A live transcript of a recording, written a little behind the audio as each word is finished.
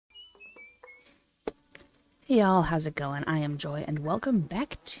Hey y'all, how's it going? I am Joy, and welcome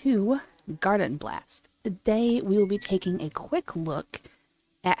back to Garden Blast. Today we will be taking a quick look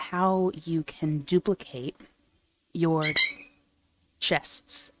at how you can duplicate your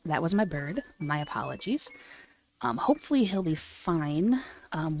chests. That was my bird. My apologies. Hopefully he'll be fine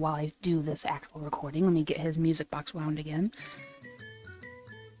while I do this actual recording. Let me get his music box wound again.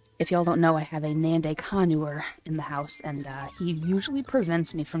 If y'all don't know, I have a Nande conure in the house, and he usually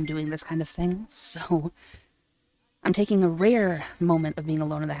prevents me from doing this kind of thing, so I'm taking a rare moment of being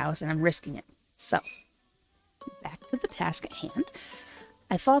alone in the house, and I'm risking it. So, back to the task at hand.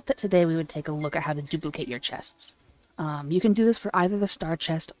 I thought that today we would take a look at how to duplicate your chests. You can do this for either the star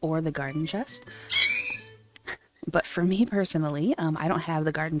chest or the garden chest. But for me personally, I don't have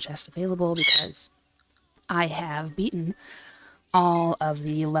the garden chest available because I have beaten all of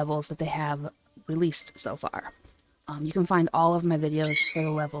the levels that they have released so far. You can find all of my videos for the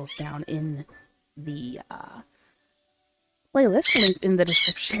levels down in the playlist linked in the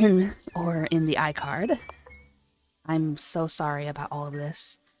description or in the iCard. I'm so sorry about all of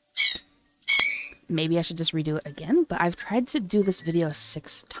this. Maybe I should just redo it again, but I've tried to do this video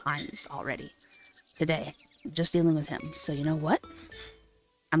 6 times already today, just dealing with him. So you know what?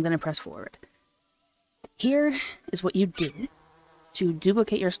 I'm gonna press forward. Here is what you do to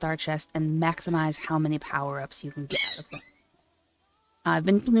duplicate your star chest and maximize how many power-ups you can get out of them. I've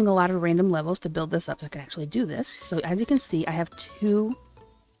been doing a lot of random levels to build this up so I can actually do this. So as you can see, I have 2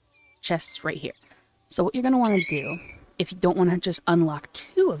 chests right here. So what you're going to want to do, if you don't want to just unlock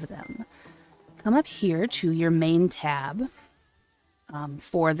 2 of them, come up here to your main tab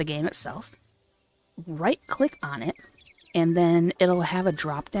for the game itself, right-click on it, and then it'll have a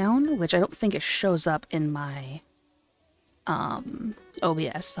drop-down, which I don't think it shows up in my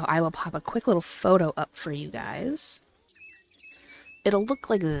OBS. So I will pop a quick little photo up for you guys. It'll look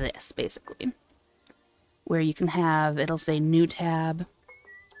like this, basically, where you can have, it'll say new tab,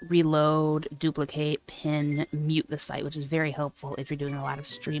 reload, duplicate, pin, mute the site, which is very helpful if you're doing a lot of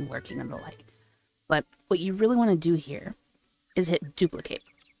stream lurking and the like. But what you really want to do here is hit duplicate.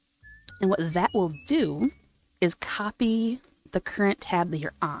 And what that will do is copy the current tab that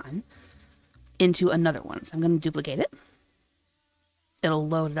you're on into another one. So I'm going to duplicate it. It'll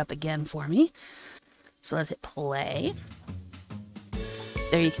load it up again for me. So let's hit play.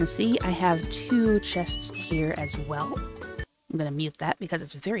 There you can see I have 2 chests here as well. I'm going to mute that because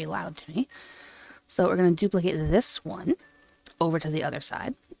it's very loud to me. So we're going to duplicate this one over to the other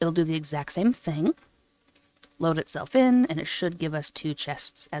side. It'll do the exact same thing, load itself in, and it should give us 2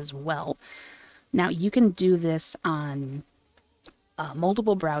 chests as well. Now you can do this on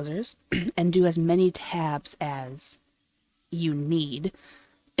multiple browsers and do as many tabs as you need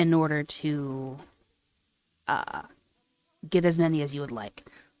in order to get as many as you would like.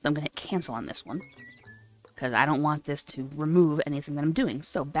 So I'm going to hit cancel on this one because I don't want this to remove anything that I'm doing.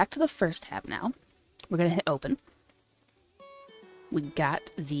 So back to the first tab now. We're going to hit open. We got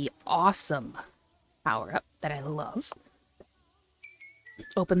the awesome power-up that I love.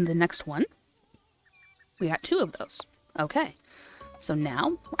 Open the next one. We got 2 of those. Okay. So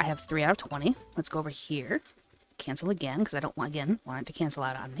now I have 3 out of 20. Let's go over here. Cancel again because I don't want it to cancel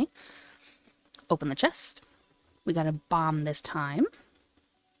out on me. Open the chest. We got a bomb this time.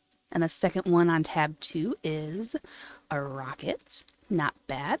 And the second one on tab 2 is a rocket. Not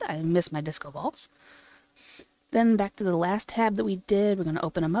bad. I missed my disco balls. Then back to the last tab that we did. We're going to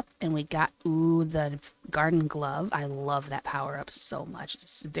open them up. And we got, ooh, the garden glove. I love that power up so much.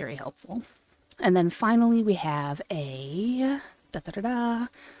 It's very helpful. And then finally we have a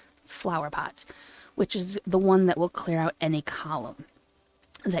flower pot, which is the one that will clear out any column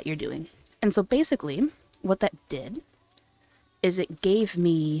that you're doing. And so basically what that did is it gave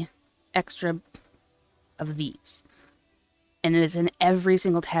me extra of these, and it is in every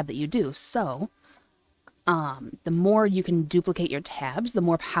single tab that you do. So the more you can duplicate your tabs, the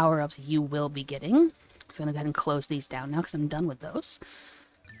more power-ups you will be getting. So I'm going to go ahead and close these down now because I'm done with those.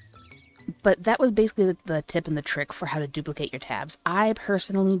 But that was basically the tip and the trick for how to duplicate your tabs. I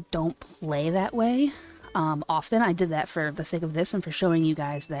personally don't play that way often. I did that for the sake of this and for showing you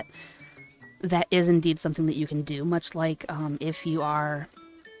guys that that is indeed something that you can do, much like if you are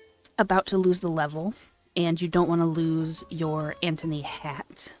about to lose the level and you don't want to lose your Anthony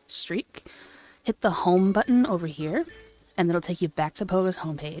hat streak, hit the home button over here and it'll take you back to Pogo's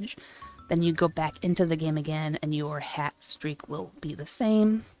homepage. Then you go back into the game again and your hat streak will be the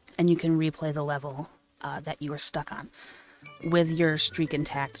same, and you can replay the level that you were stuck on with your streak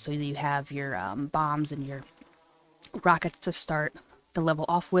intact, so that you have your bombs and your rockets to start the level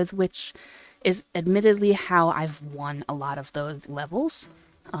off with, which is admittedly how I've won a lot of those levels.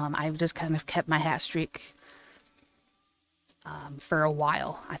 I've just kind of kept my hat streak for a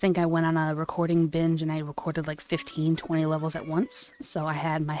while. I think I went on a recording binge and I recorded like 15, 20 levels at once. So I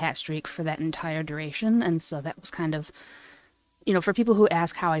had my hat streak for that entire duration. And so that was kind of, for people who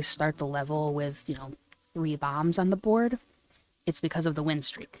ask how I start the level with, 3 bombs on the board, it's because of the win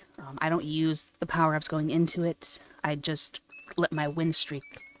streak. I don't use the power-ups going into it. I just let my win streak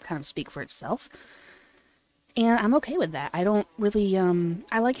kind of speak for itself. And I'm okay with that. I don't really,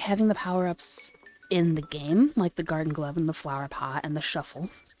 I like having the power-ups in the game, like the garden glove and the flower pot and the shuffle,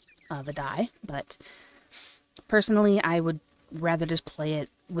 the die, but personally I would rather just play it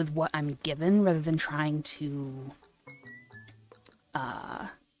with what I'm given rather than trying to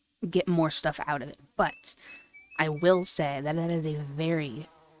get more stuff out of it. But I will say that it is a very,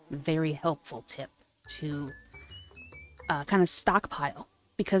 very helpful tip to kind of stockpile,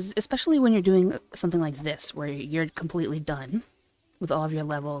 because especially when you're doing something like this where you're completely done with all of your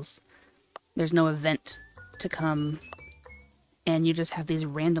levels, there's no event to come, and you just have these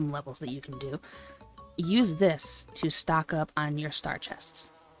random levels that you can do. Use this to stock up on your star chests,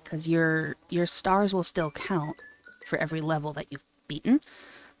 because your stars will still count for every level that you've beaten.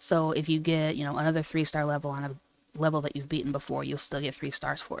 So if you get, another 3-star level on a level that you've beaten before, you'll still get 3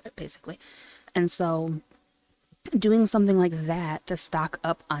 stars for it, basically. And so doing something like that to stock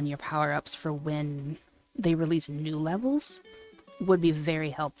up on your power-ups for when they release new levels would be very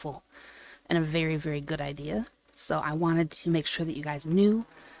helpful and a very, very good idea. So I wanted to make sure that you guys knew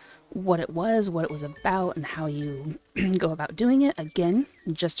what it was about, and how you go about doing it. Again,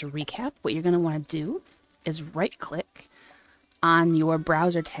 just to recap, what you're going to want to do is right-click on your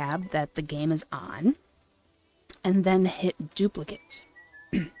browser tab that the game is on, and then hit duplicate.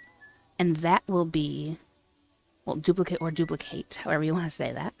 And that will be, well, duplicate or duplicate, however you want to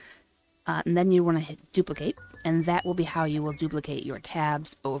say that. And then you want to hit duplicate, and that will be how you will duplicate your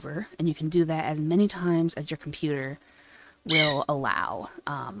tabs over. And you can do that as many times as your computer will allow.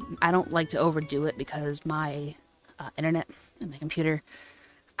 I don't like to overdo it because my internet and my computer,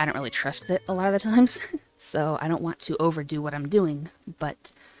 I don't really trust it a lot of the times. So I don't want to overdo what I'm doing,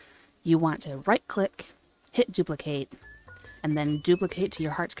 but you want to right click, hit duplicate, and then duplicate to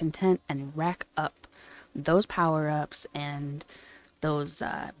your heart's content and rack up those power-ups and those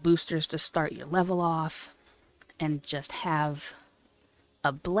boosters to start your level off, and just have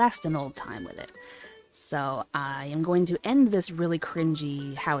a blastin' old time with it. So I am going to end this really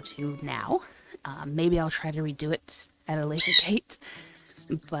cringy how-to now. Maybe I'll try to redo it at a later date.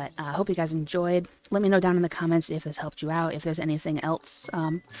 But I hope you guys enjoyed. Let me know down in the comments if this helped you out, if there's anything else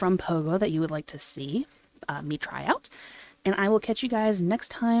from Pogo that you would like to see me try out. And I will catch you guys next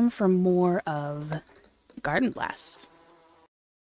time for more of Garden Blast.